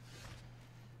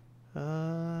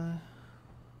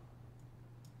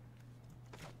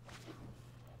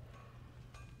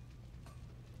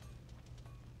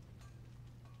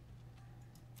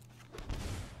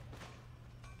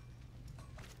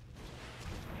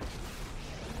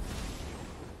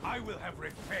 I will have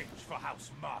revenge for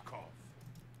House Markov.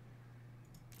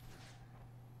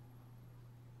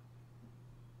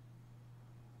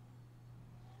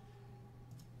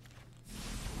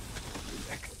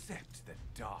 Accept the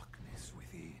darkness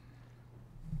within.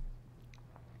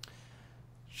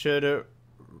 Should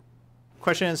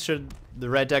question is, should the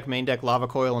red deck main deck Lava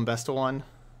Coil and Besta one?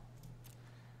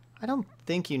 I don't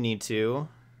think you need to.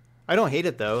 I don't hate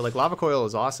it though. Like, Lava Coil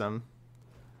is awesome,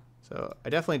 so I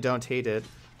definitely don't hate it.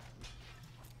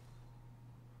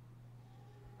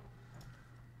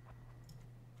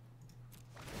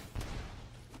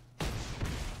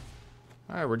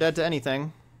 Alright, we're dead to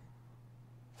anything.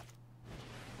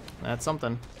 That's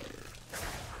something.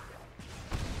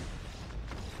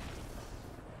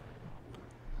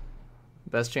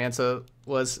 Best chance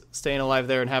was staying alive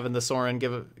there and having the Sorin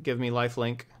give me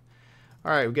lifelink.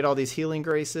 Alright, we get all these Healing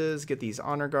Graces, get these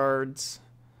Honor Guards,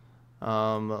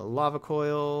 Lava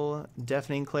Coil,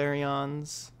 Deafening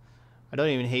Clarions. I don't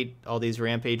even hate all these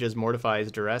Rampages, Mortifies,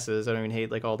 Duresses. I don't even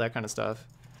hate like all that kind of stuff.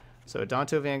 So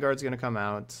Danto Vanguard's gonna come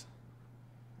out.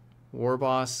 War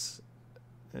Boss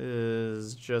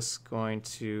is just going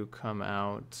to come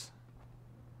out.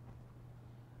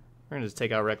 We're going to just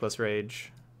take out Reckless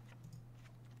Rage.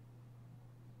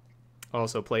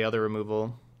 Also play other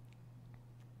removal.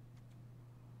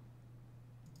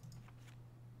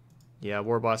 Yeah,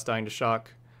 War Boss dying to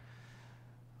shock.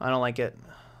 I don't like it.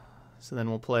 So then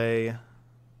we'll play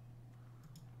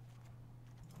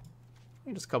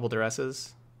just a couple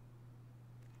Duresses.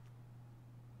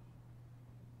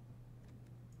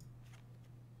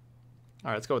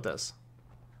 Alright, let's go with this.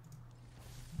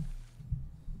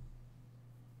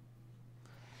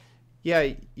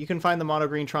 Yeah, you can find the Mono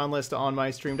Green Tron list on my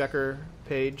Stream Decker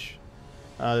page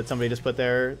that somebody just put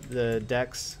there, the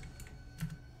decks.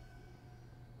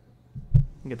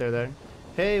 Get there.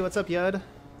 Hey, what's up, Yud?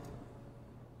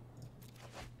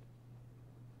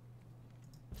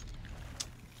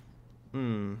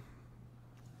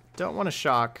 Don't want to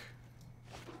shock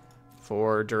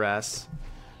for Duress.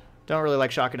 Don't really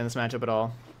like shocking in this matchup at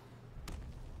all.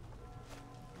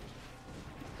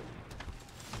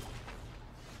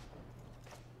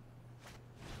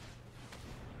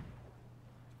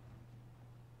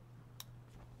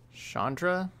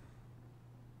 Chandra?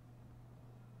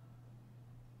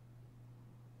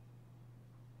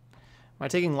 Am I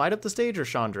taking Light Up the Stage or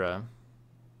Chandra?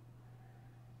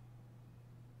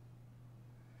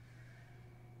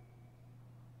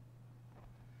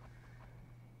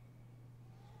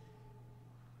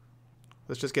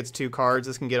 This just gets 2 cards.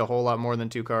 This can get a whole lot more than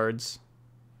 2 cards.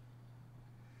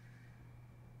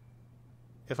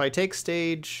 If I take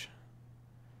stage,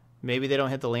 maybe they don't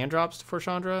hit the land drops for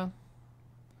Chandra.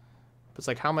 But it's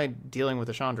like, how am I dealing with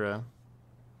the Chandra?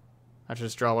 I should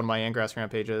just draw one of my Angrass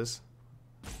Rampages.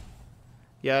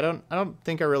 Yeah, I don't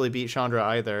think I really beat Chandra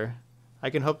either. I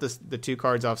can hope the 2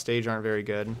 cards off stage aren't very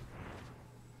good.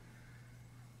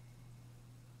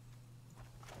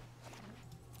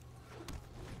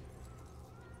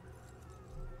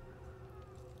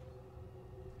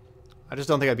 I just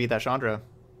don't think I beat that Chandra.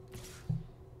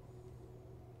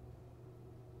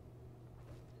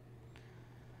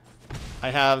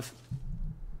 I have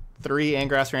 3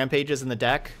 Angrass Rampages in the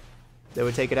deck that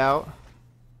would take it out.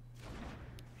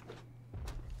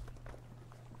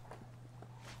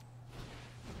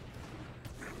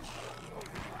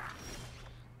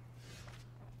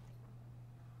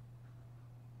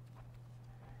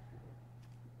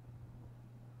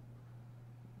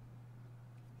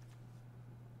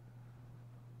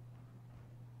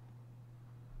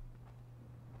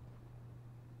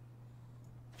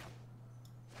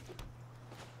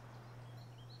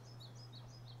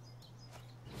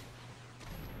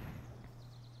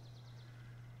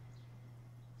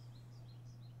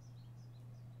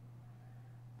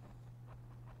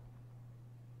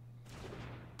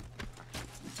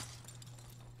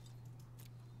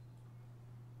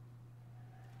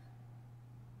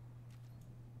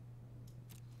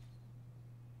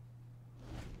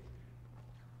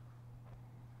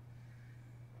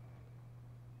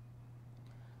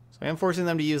 I am forcing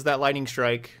them to use that Lightning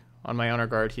Strike on my Honor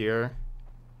Guard here.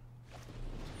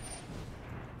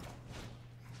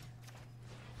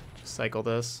 Just cycle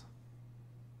this.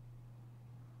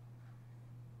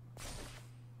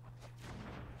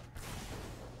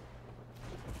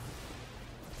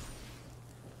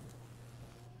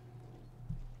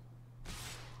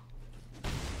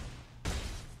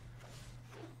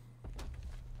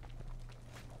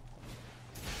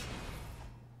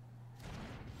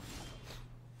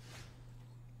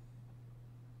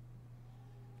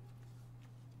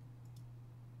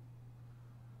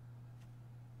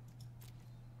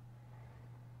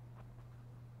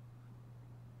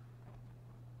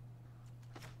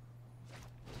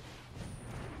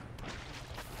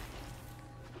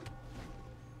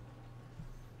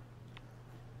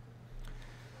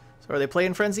 So are they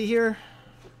playing Frenzy here?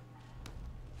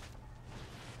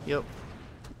 Yep.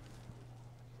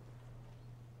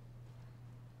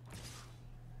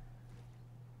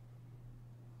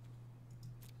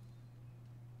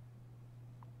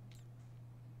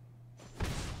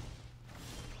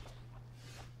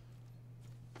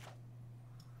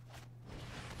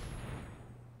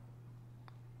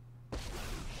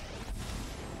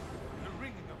 The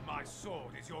ringing of my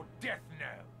sword is your death knell.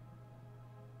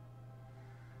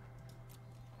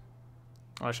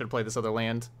 Oh, I should have played this other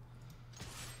land.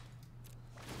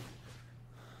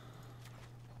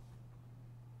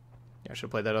 Yeah, I should have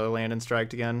played that other land and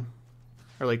striked again.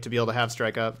 Or like to be able to have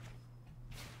strike up.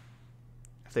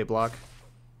 If they block. Or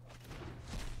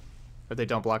if they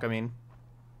don't block, I mean.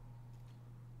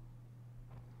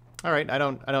 Alright, I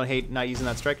don't hate not using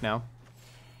that strike now.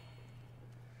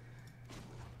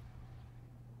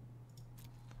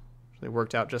 They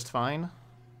worked out just fine.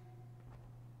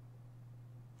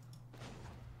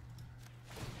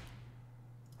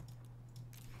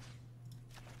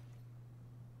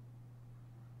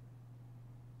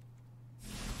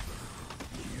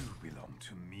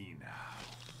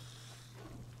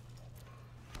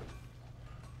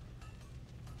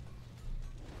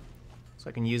 So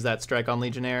I can use that strike on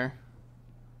Legionnaire.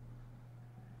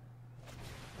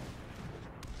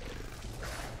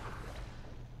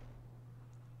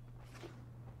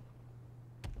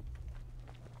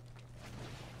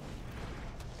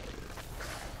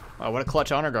 Wow, what a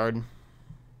clutch Honor Guard.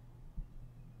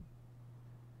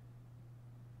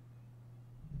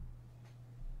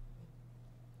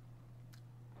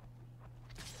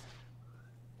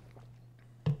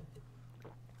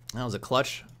 That was a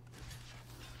clutch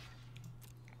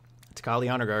Kali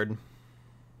Honor Guard.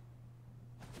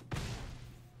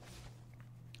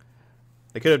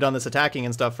 They could have done this attacking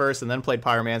and stuff first and then played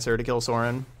Pyromancer to kill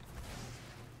Sorin.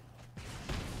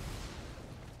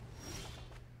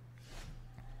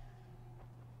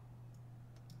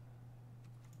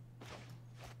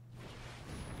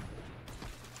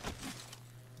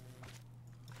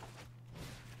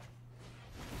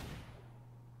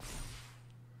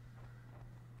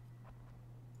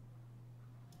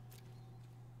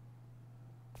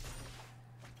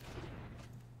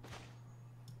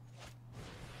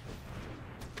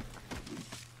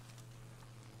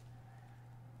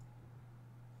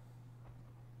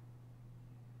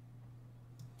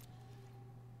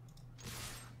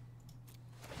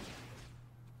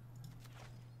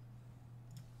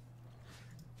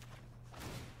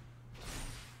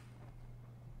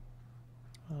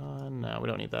 we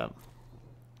don't need that.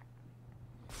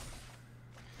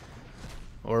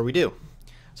 Or we do.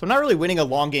 So I'm not really winning a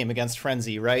long game against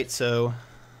Frenzy, right? So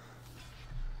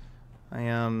I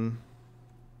am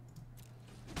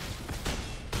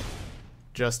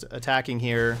just attacking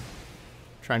here,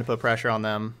 trying to put pressure on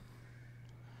them.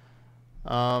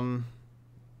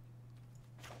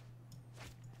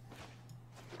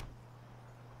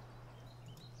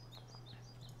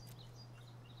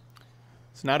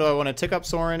 So now do I want to tick up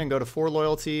Sorin and go to 4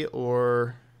 loyalty,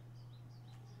 or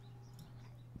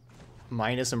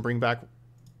minus and bring back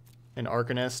an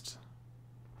Arcanist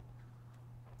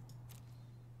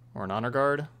or an Honor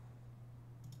Guard?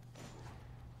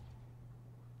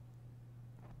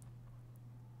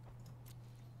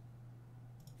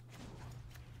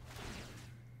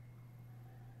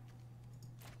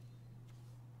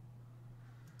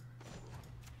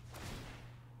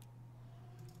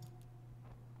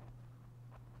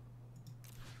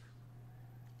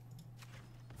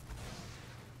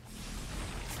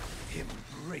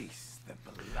 Embrace the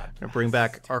blood. Gonna bring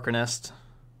back Arcanist,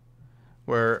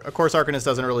 where of course Arcanist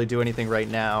doesn't really do anything right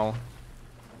now,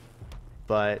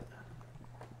 but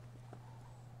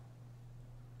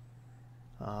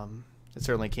it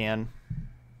certainly can.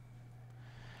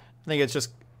 I think it's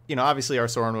just, you know, obviously our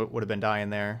Sorin would have been dying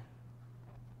there,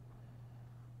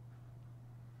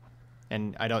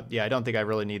 and I don't think I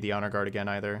really need the Honor Guard again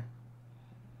either.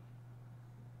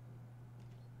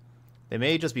 They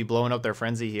may just be blowing up their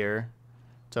Frenzy here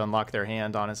to unlock their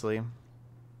hand, honestly.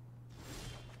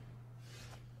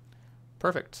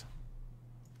 Perfect.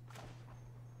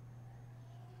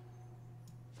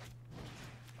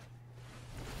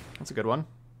 That's a good one.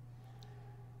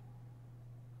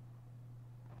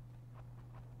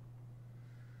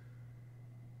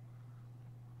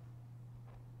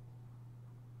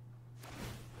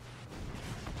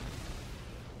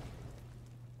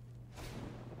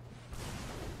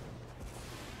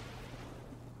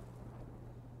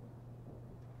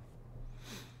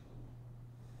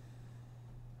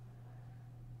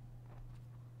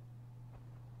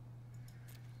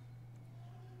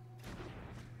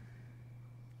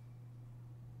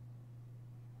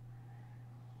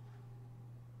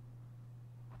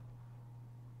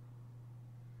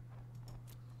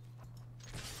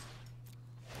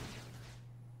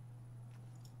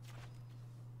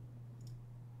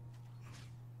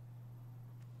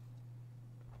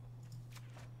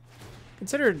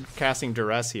 Considered casting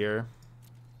Duress here.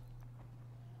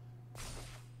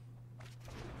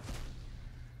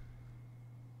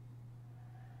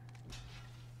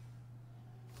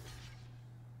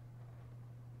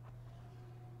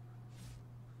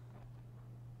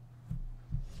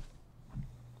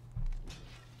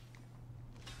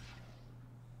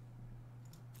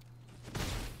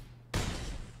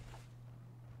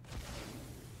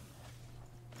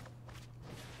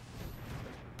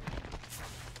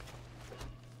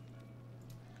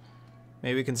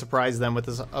 Maybe we can surprise them with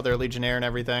this other Legionnaire and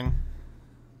everything.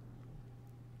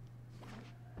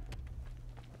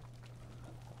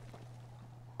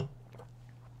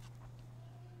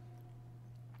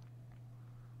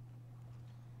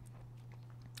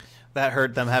 That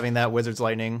hurt them having that Wizard's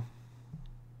Lightning.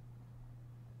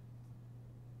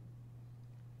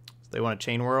 So they want a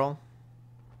Chain Whirl.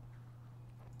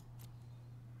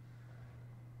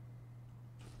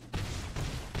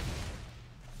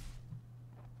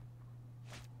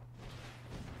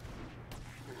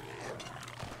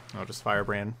 Oh, just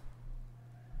Firebrand.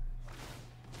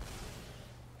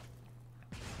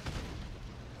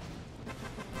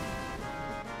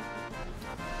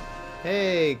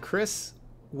 Hey, Chris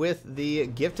with the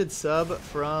gifted sub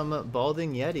from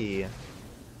Balding Yeti.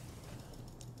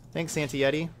 Thanks, Santa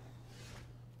Yeti.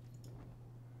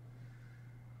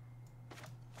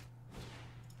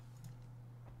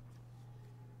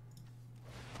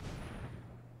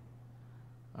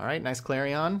 All right, nice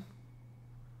Clarion.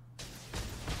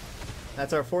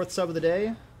 That's our 4th sub of the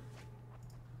day.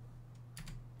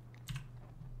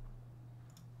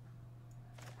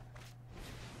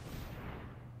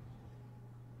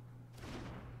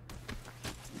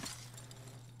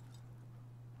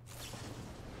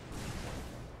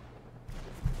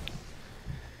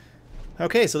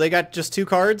 Okay, so they got just 2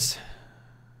 cards.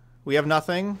 We have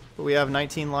nothing, but we have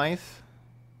 19 life.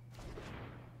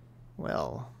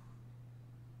 Well,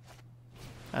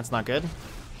 that's not good.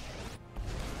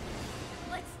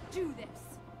 Do this.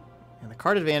 And the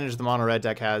card advantage the mono red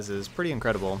deck has is pretty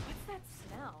incredible. What's that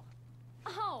smell?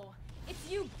 Oh, it's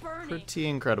you burning. Pretty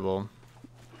incredible.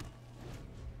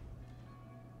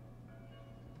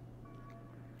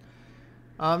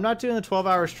 I'm not doing the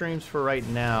 12-hour streams for right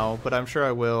now, but I'm sure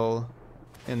I will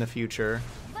in the future.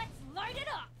 Let's light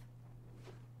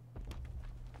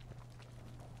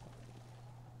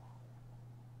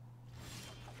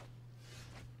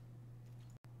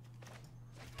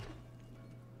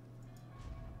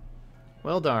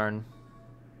Well, darn.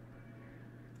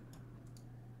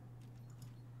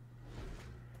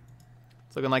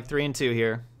 It's looking like 3 and 2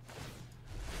 here.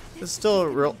 This is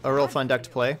still a real fun deck to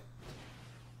play.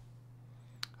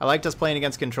 I liked us playing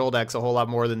against control decks a whole lot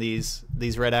more than these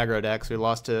red aggro decks. We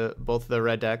lost to both the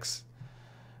red decks,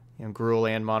 you know, Gruul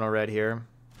and Mono Red here.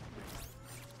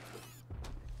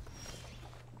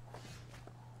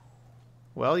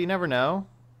 Well, you never know.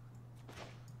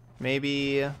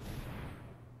 Maybe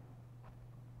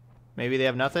they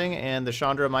have nothing, and the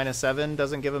Chandra -7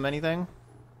 doesn't give them anything.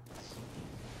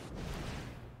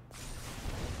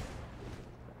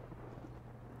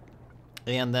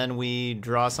 And then we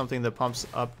draw something that pumps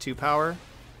up 2 power.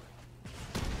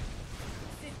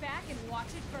 Sit back and watch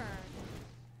it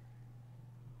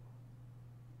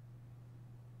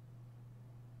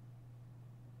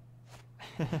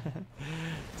burn.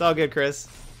 It's all good, Chris.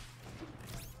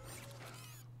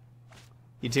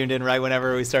 You tuned in right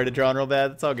whenever we started drawing real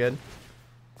bad. It's all good.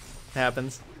 It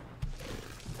happens.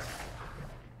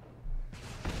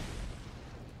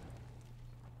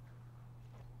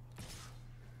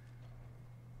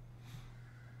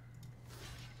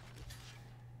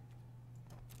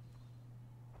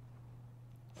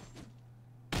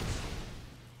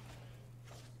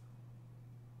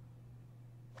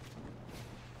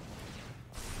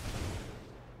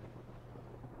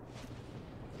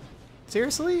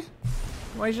 Seriously?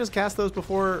 Why don't you just cast those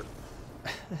before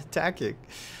attacking?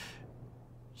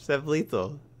 Just have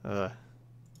lethal.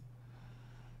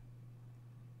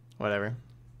 Whatever.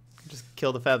 Just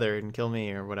kill the feather and kill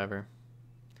me or whatever.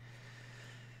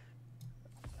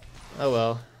 Oh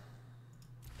well.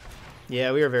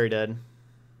 Yeah, we are very dead.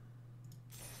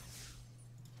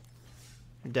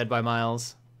 Dead by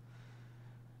miles.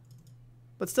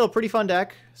 But still, pretty fun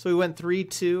deck. So we went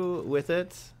 3-2 with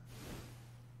it.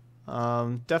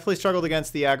 Definitely struggled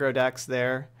against the aggro decks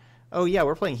there. Oh yeah,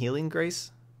 we're playing Healing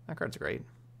Grace. That card's great.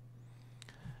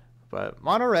 But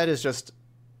Mono Red is just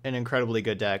an incredibly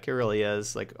good deck. It really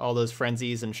is. Like all those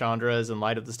Frenzies and Chandras and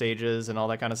Light Up the Stages and all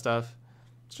that kind of stuff.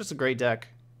 It's just a great deck.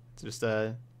 It's just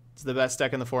it's the best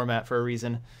deck in the format for a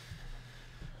reason.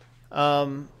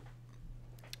 Against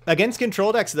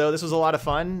control decks though, this was a lot of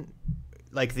fun.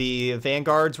 Like the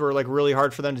Vanguards were like really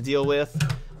hard for them to deal with.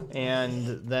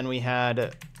 And then we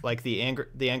had like the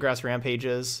Angrass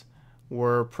Rampages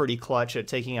were pretty clutch at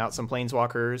taking out some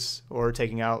Planeswalkers or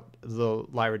taking out the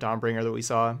Lyra Dawnbringer that we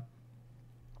saw.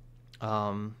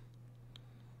 So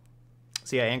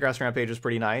yeah, Angrass Rampage was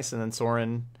pretty nice, and then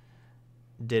Sorin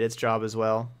did its job as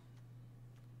well.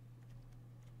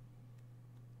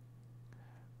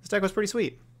 This deck was pretty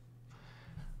sweet.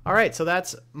 All right, so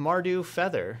that's Mardu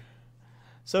Feather.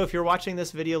 So if you're watching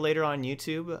this video later on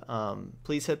YouTube,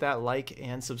 please hit that like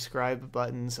and subscribe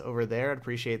buttons over there. I'd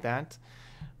appreciate that.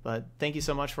 But thank you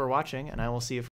so much for watching, and I will see you